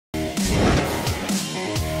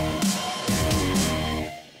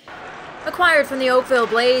Acquired from the Oakville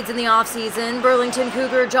Blades in the offseason, Burlington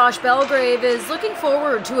Cougar Josh Belgrave is looking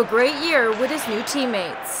forward to a great year with his new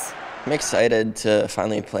teammates. I'm excited to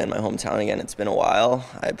finally play in my hometown again. It's been a while.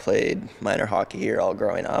 I played minor hockey here all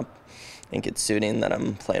growing up. I think it's suiting that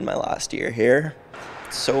I'm playing my last year here.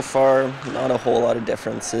 So far, not a whole lot of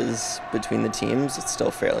differences between the teams. It's still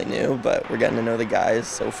fairly new, but we're getting to know the guys.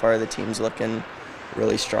 So far, the team's looking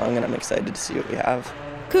really strong, and I'm excited to see what we have.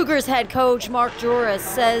 Cougars head coach Mark Joris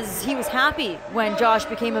says he was happy when Josh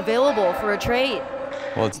became available for a trade.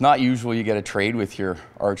 Well, it's not usual you get a trade with your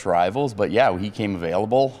arch rivals, but yeah, he came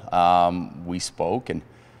available. We spoke, and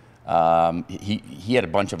he had a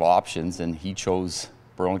bunch of options, and he chose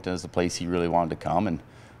Burlington as the place he really wanted to come, and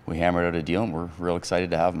we hammered out a deal, and we're real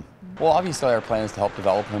excited to have him. Well, obviously our plan is to help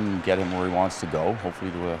develop him and get him where he wants to go,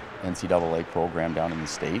 hopefully to a NCAA program down in the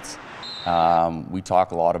States. We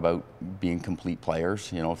talk a lot about being complete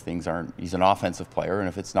players. You know, if things aren't, he's an offensive player, and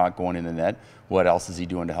if it's not going in the net, what else is he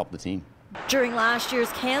doing to help the team? During last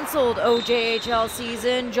year's canceled OJHL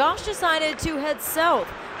season, Josh decided to head south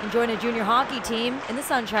and join a junior hockey team in the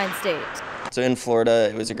Sunshine State. So in Florida,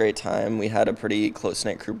 it was a great time. We had a pretty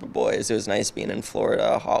close-knit group of boys. It was nice being in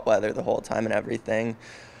Florida, hot weather the whole time and everything.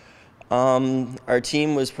 Our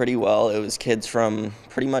team was pretty well. It was kids from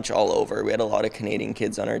pretty much all over. We had a lot of Canadian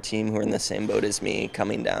kids on our team who were in the same boat as me,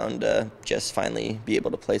 coming down to just finally be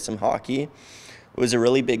able to play some hockey. It was a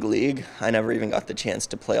really big league. I never even got the chance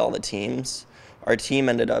to play all the teams. Our team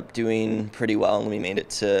ended up doing pretty well, and we made it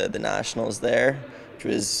to the Nationals there. It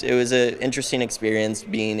was an interesting experience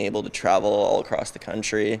being able to travel all across the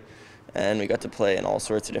country, and we got to play in all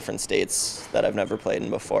sorts of different states that I've never played in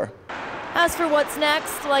before. As for what's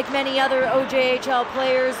next, like many other OJHL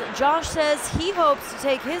players, Josh says he hopes to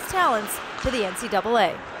take his talents to the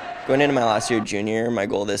NCAA. Going into my last year junior, my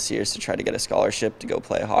goal this year is to try to get a scholarship to go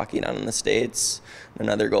play hockey down in the States.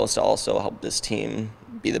 Another goal is to also help this team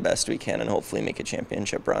be the best we can and hopefully make a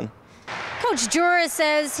championship run. Coach Joris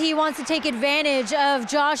says he wants to take advantage of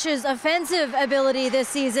Josh's offensive ability this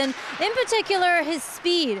season, in particular his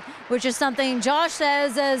speed, which is something Josh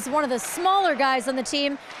says, as one of the smaller guys on the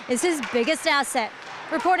team, is his biggest asset.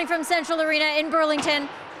 Reporting from Central Arena in Burlington,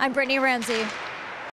 I'm Brittany Ramsay.